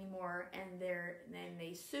contract anymore, and then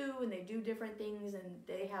they sue and they do different things, and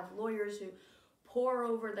they have lawyers who pore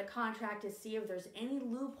over the contract to see if there's any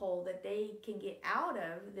loophole that they can get out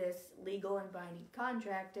of this legal and binding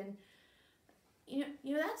contract. And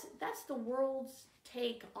that's the world's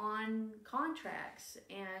take on contracts,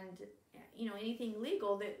 and anything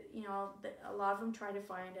legal that a lot of them try to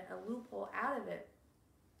find a loophole out of it.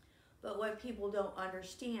 But what people don't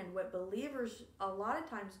understand, what believers a lot of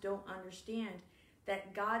times don't understand,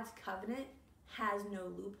 that God's covenant has no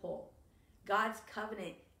loophole. God's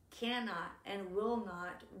covenant cannot and will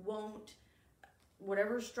not, won't,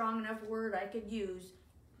 whatever strong enough word I could use,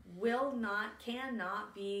 will not,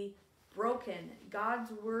 cannot be broken.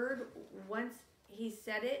 God's word, once he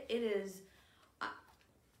said it, it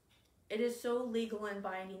is so legal and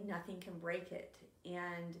binding, nothing can break it.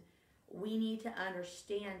 And we need to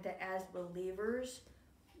understand that as believers,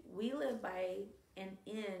 we live by and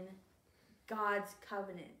in God's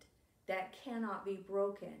covenant that cannot be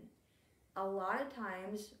broken. A lot of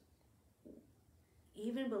times,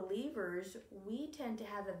 even believers, we tend to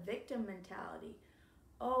have a victim mentality.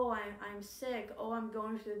 Oh, I'm sick. Oh, I'm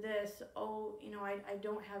going through this. Oh, I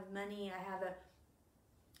don't have money. I have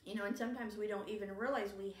and sometimes we don't even realize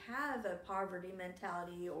we have a poverty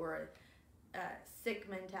mentality or a sick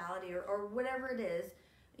mentality or whatever it is.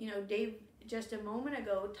 Dave just a moment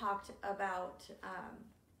ago talked about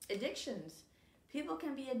addictions. People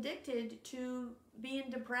can be addicted to being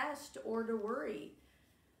depressed or to worry.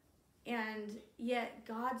 And yet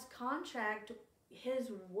God's contract,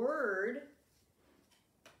 his word,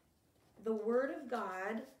 the word of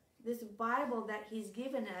God, this Bible that he's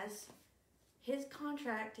given us, his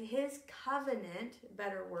contract, his covenant,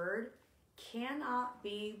 better word, cannot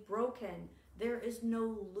be broken. There is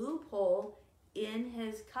no loophole in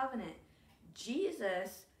his covenant.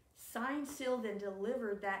 Jesus signed, sealed, and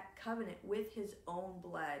delivered that covenant with his own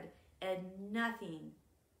blood, and nothing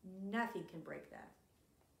can break that.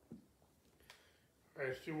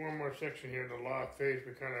 I see one more section here, the law of faith.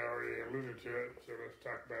 We kind of already alluded to it, so let's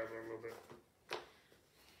talk about it a little bit.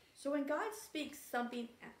 So when God speaks something,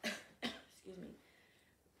 excuse me,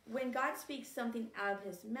 when God speaks something out of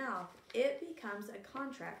his mouth, it becomes a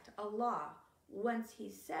contract, a law. Once he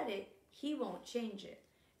said it, he won't change it.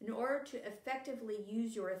 In order to effectively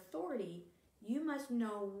use your authority, you must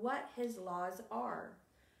know what his laws are.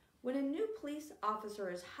 When a new police officer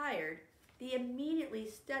is hired, they immediately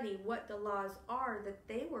study what the laws are that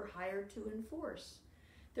they were hired to enforce.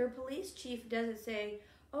 Their police chief doesn't say,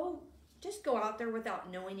 oh, just go out there without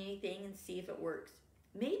knowing anything and see if it works.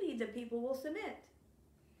 Maybe the people will submit.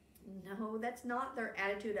 No, that's not their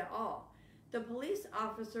attitude at all. The police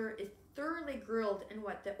officer is thoroughly grilled in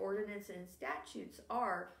what the ordinance and statutes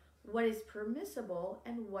are, what is permissible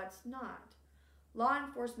and what's not. Law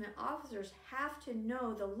enforcement officers have to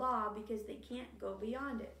know the law because they can't go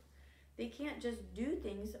beyond it. They can't just do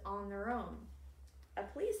things on their own. A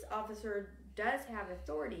police officer does have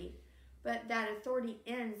authority, but that authority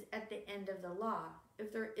ends at the end of the law.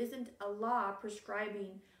 If there isn't a law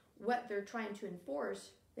prescribing what they're trying to enforce,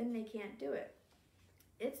 then they can't do it.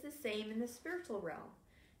 It's the same in the spiritual realm.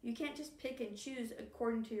 You can't just pick and choose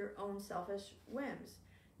according to your own selfish whims.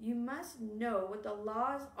 You must know what the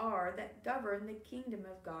laws are that govern the kingdom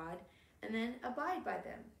of God and then abide by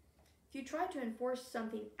them. If you try to enforce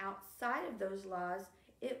something outside of those laws,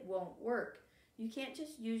 it won't work. You can't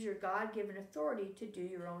just use your God-given authority to do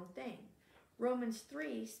your own thing. Romans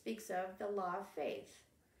 3 speaks of the law of faith.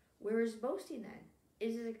 Where is boasting then?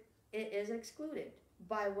 It is excluded.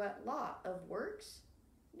 By what law? Of works?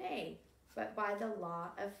 Nay, but by the law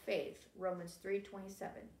of faith. Romans 3:27.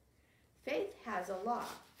 Faith has a law.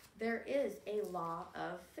 There is a law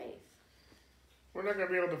of faith. we're not going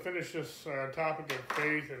to be able to finish this topic of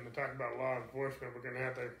faith and talk about law enforcement. We're going to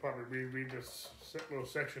have to probably reread this little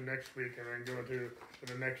section next week and then go to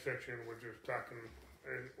the next section, which is expanding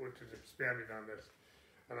on this.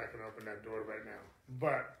 And I can open that door right now.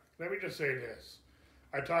 But let me just say this.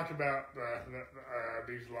 I talked about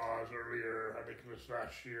these laws earlier. I think it was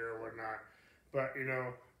last year or whatnot. But, you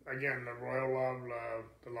know, again, the royal law of love,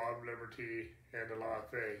 the law of liberty, and the law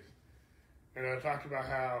of faith. And I talked about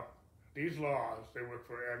how these laws, they work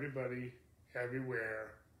for everybody,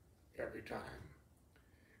 everywhere, every time.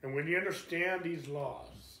 And when you understand these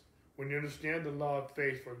laws, when you understand the law of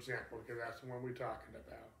faith, for example, because that's the one we're talking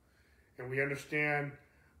about, and we understand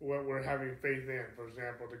what we're having faith in, for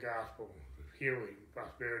example, the gospel, healing,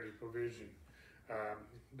 prosperity, provision,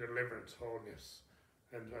 deliverance, wholeness,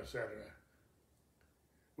 and etc.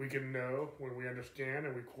 We can know when we understand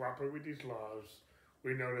and we cooperate with these laws,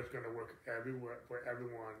 we know that's going to work everywhere, for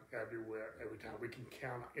everyone, everywhere, every time. We can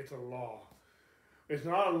count. It's a law. It's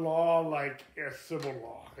not a law like a civil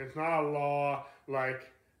law. It's not a law like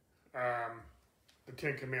the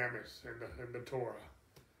Ten Commandments and the Torah.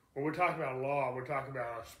 When we're talking about law, we're talking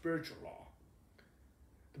about a spiritual law.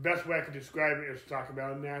 The best way I can describe it is to talk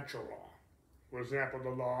about a natural law. For example, the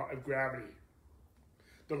law of gravity.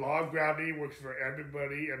 The law of gravity works for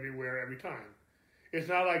everybody, everywhere, every time. It's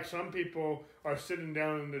not like some people are sitting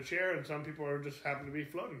down in the chair and some people are just happen to be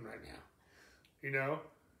floating right now. You know,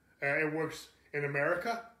 it works in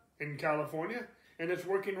America, in California, and it's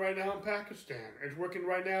working right now in Pakistan. It's working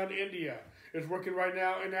right now in India. It's working right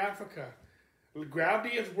now in Africa.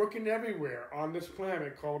 Gravity is working everywhere on this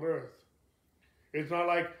planet called Earth. It's not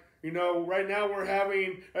like, you know, right now we're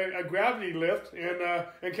having a gravity lift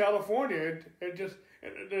in California.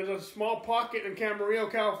 There's a small pocket in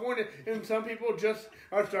Camarillo, California, and some people just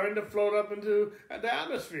are starting to float up into the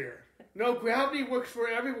atmosphere. No, gravity works for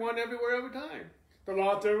everyone, everywhere, every time. The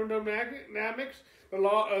law of thermodynamics, the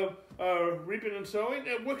law of reaping and sowing,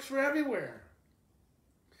 it works for everywhere.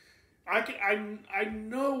 I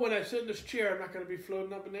know when I sit in this chair, I'm not going to be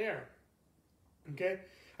floating up in the air. Okay?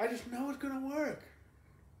 I just know it's going to work.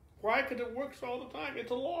 Why? Because it works all the time. It's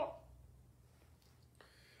a law.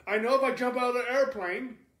 I know if I jump out of the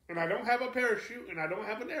airplane and I don't have a parachute and I don't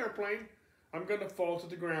have an airplane, I'm going to fall to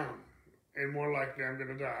the ground. And more likely I'm going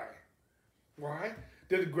to die. Why?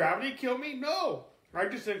 Did gravity kill me? No. I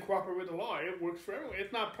just didn't cooperate with the law. It works for everyone.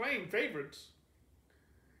 It's not playing favorites.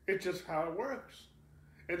 It's just how it works.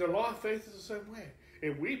 And the law of faith is the same way.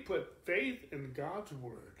 If we put faith in God's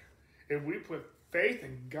word, if we put faith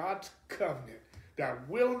in God's covenant, that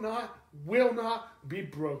will not be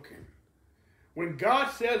broken. When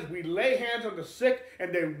God says we lay hands on the sick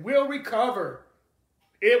and they will recover,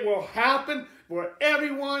 it will happen for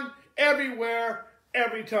everyone, everywhere,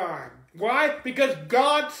 every time. Why? Because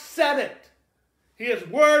God said it. His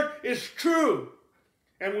word is true.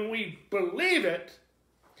 And when we believe it,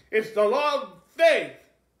 it's the law of faith.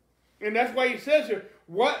 And that's why he says here,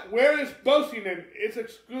 where is boasting in? It's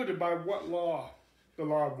excluded by what law? The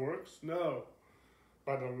law of works? No.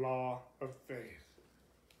 By the law of faith.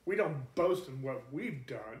 We don't boast in what we've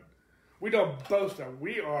done. We don't boast that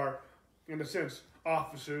we are, in a sense,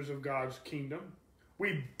 officers of God's kingdom.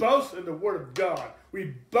 We boast in the word of God.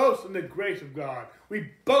 We boast in the grace of God. We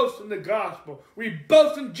boast in the gospel. We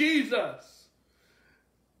boast in Jesus.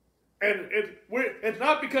 And it's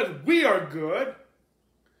not because we are good.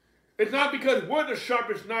 It's not because we're the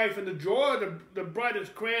sharpest knife in the drawer, the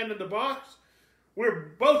brightest crayon in the box. We're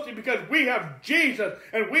boasting because we have Jesus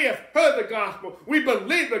and we have heard the gospel. We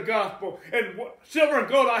believe the gospel. And silver and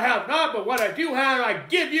gold I have not, but what I do have I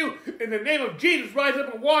give you. In the name of Jesus, rise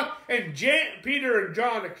up and walk. And Peter and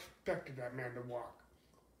John expected that man to walk.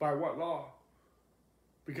 By what law?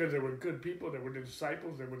 Because they were good people, they were the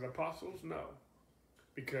disciples, they were the apostles? No.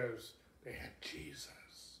 Because they had Jesus.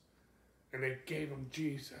 And they gave him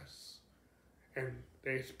Jesus. And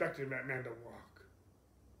they expected that man to walk.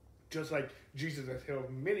 Just like Jesus has healed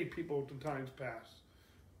many people in times past.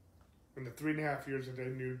 In the 3.5 years that they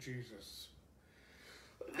knew Jesus.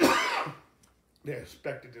 They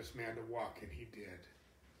expected this man to walk, and he did.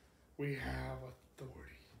 We have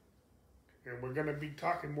authority. And we're going to be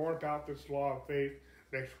talking more about this law of faith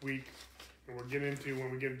next week. And we'll get into, when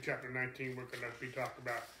we get to chapter 19, we're going to be talking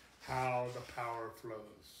about how the power flows.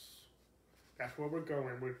 That's where we're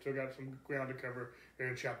going. We've still got some ground to cover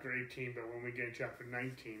in chapter 18, but when we get in chapter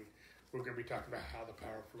 19, we're going to be talking about how the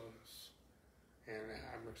power flows. And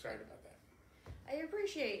I'm excited about that. I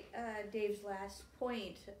appreciate Dave's last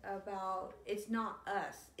point about it's not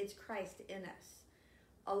us, it's Christ in us.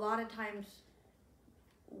 A lot of times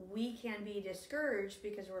we can be discouraged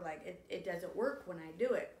because we're like, it doesn't work when I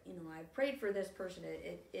do it. You know, I prayed for this person.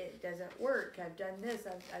 It doesn't work. I've done this.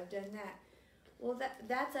 I've done that. Well,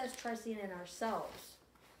 that's us trusting in ourselves.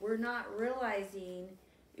 We're not realizing,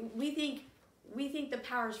 we think the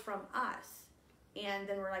power's from us. And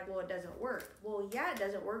then we're like, well, it doesn't work. Well, yeah, it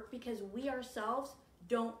doesn't work because we ourselves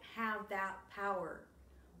don't have that power.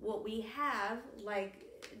 What we have, like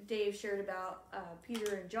Dave shared about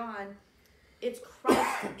Peter and John, it's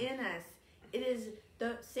Christ in us. It is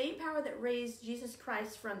the same power that raised Jesus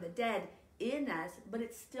Christ from the dead in us, but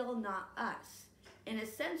it's still not us. In a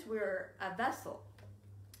sense, we're a vessel.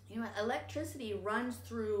 You know, electricity runs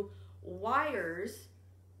through wires,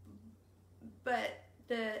 but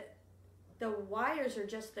the wires are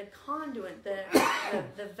just the conduit,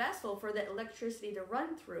 the vessel for the electricity to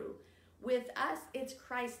run through. With us, it's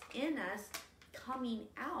Christ in us coming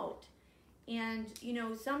out. And, you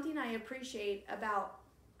know, something I appreciate about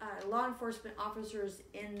law enforcement officers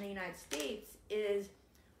in the United States is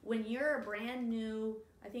when you're a brand new,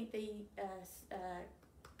 I think they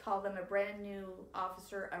call them a brand new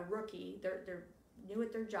officer, a rookie. They're new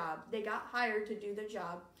at their job. They got hired to do the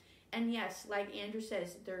job. And yes, like Andrew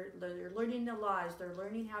says, they're learning the laws. They're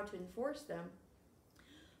learning how to enforce them.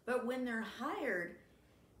 But when they're hired,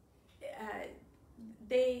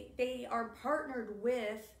 they are partnered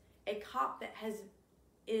with a cop that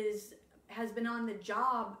has been on the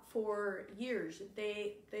job for years.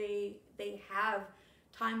 They have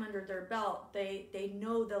time under their belt. They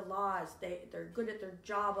know the laws. They're good at their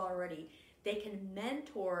job already. They can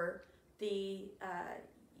mentor the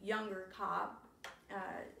younger cop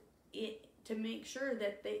to make sure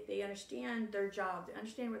that they understand their job, they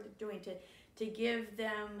understand what they're doing, to give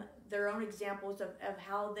them their own examples of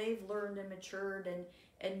how they've learned and matured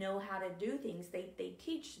and know how to do things. They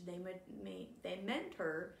teach, they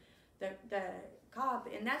mentor the cop.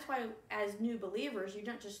 And that's why as new believers, you're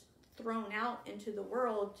not just thrown out into the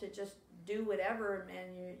world to just do whatever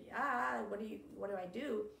and you what do I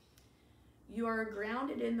do? You are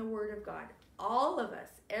grounded in the Word of God. All of us,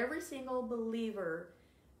 every single believer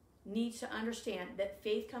needs to understand that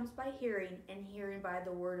faith comes by hearing and hearing by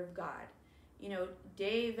the Word of God. You know,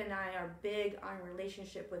 Dave and I are big on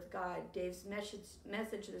relationship with God. Dave's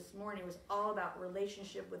message this morning was all about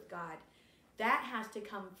relationship with God. That has to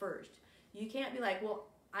come first. You can't be like, well,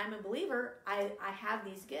 I'm a believer. I have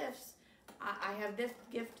these gifts. I have this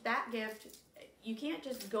gift, that gift. You can't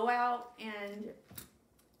just go out and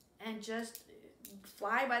just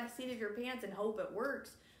fly by the seat of your pants and hope it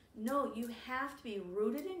works. No, you have to be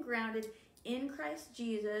rooted and grounded in Christ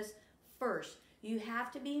Jesus first. You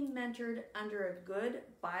have to be mentored under a good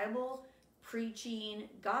Bible preaching,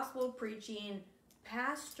 gospel preaching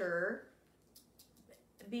pastor.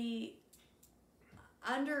 Be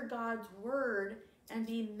under God's word and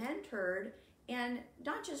be mentored, and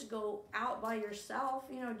not just go out by yourself.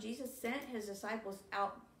 You know, Jesus sent his disciples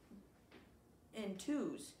out in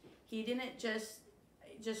twos. He didn't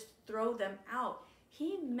just throw them out.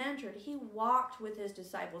 He mentored, he walked with his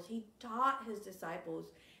disciples, he taught his disciples.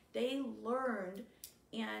 They learned,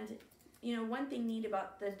 and you know, one thing neat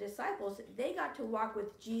about the disciples, they got to walk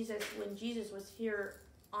with Jesus when Jesus was here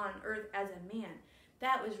on earth as a man.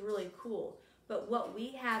 That was really cool. But what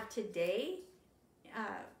we have today,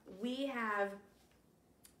 we have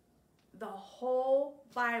the whole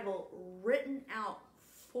Bible written out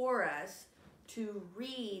for us to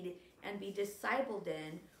read and be discipled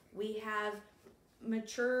in. We have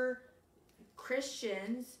mature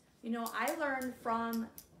Christians. You know, I learned from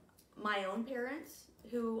my own parents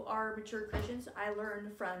who are mature Christians. I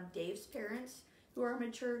learned from Dave's parents who are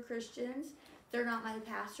mature Christians. They're not my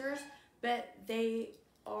pastors, but they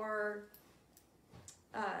are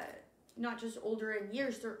not just older in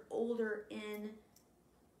years, they're older in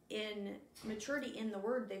maturity in the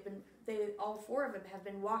Word. All four of them have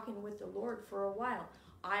been walking with the Lord for a while.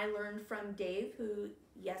 I learned from Dave, who,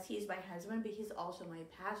 yes, he's my husband, but he's also my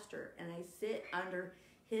pastor, and I sit under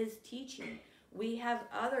his teaching. We have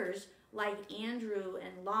others like Andrew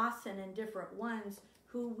and Lawson and different ones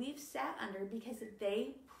who we've sat under because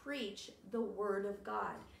they preach the Word of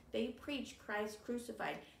God. They preach Christ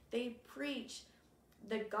crucified. They preach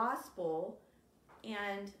the gospel.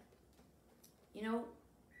 And, you know,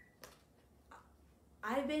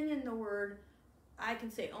 I've been in the Word, I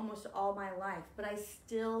can say almost all my life, but I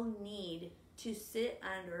still need to sit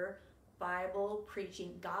under Bible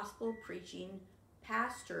preaching, gospel preaching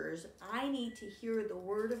pastors. I need to hear the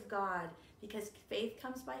Word of God because faith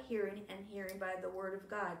comes by hearing and hearing by the Word of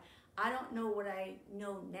God. I don't know what I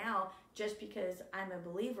know now just because I'm a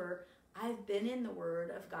believer. I've been in the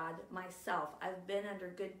Word of God myself. I've been under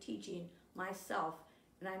good teaching myself.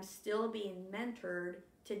 and I'm still being mentored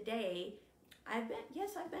today. I've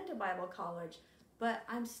been to Bible college, but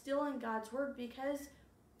I'm still in God's Word, because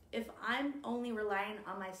if I'm only relying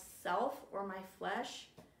on myself or my flesh,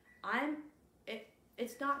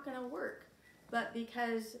 it's not going to work. But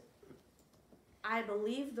because I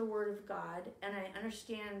believe the Word of God and I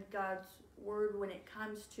understand God's Word when it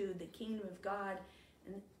comes to the kingdom of God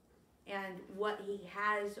and what He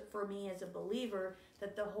has for me as a believer,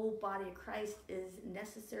 that the whole body of Christ is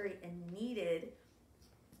necessary and needed.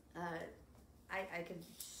 I can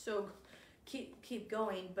so keep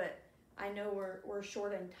going, but I know we're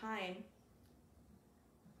short on time.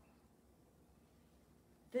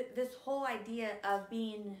 This whole idea of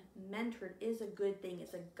being mentored is a good thing.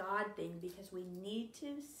 It's a God thing, because we need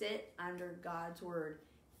to sit under God's Word.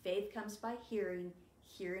 Faith comes by hearing,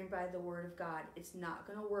 hearing by the Word of God. It's not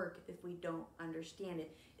going to work if we don't understand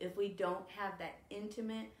it, if we don't have that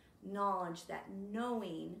intimate knowledge, that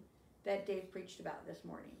knowing that Dave preached about this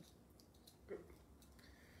morning.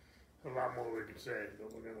 A lot more we could say,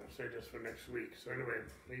 but we're going to say just for next week. So anyway,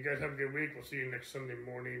 you guys have a good week. We'll see you next Sunday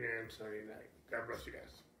morning and Sunday night. God bless you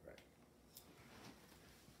guys.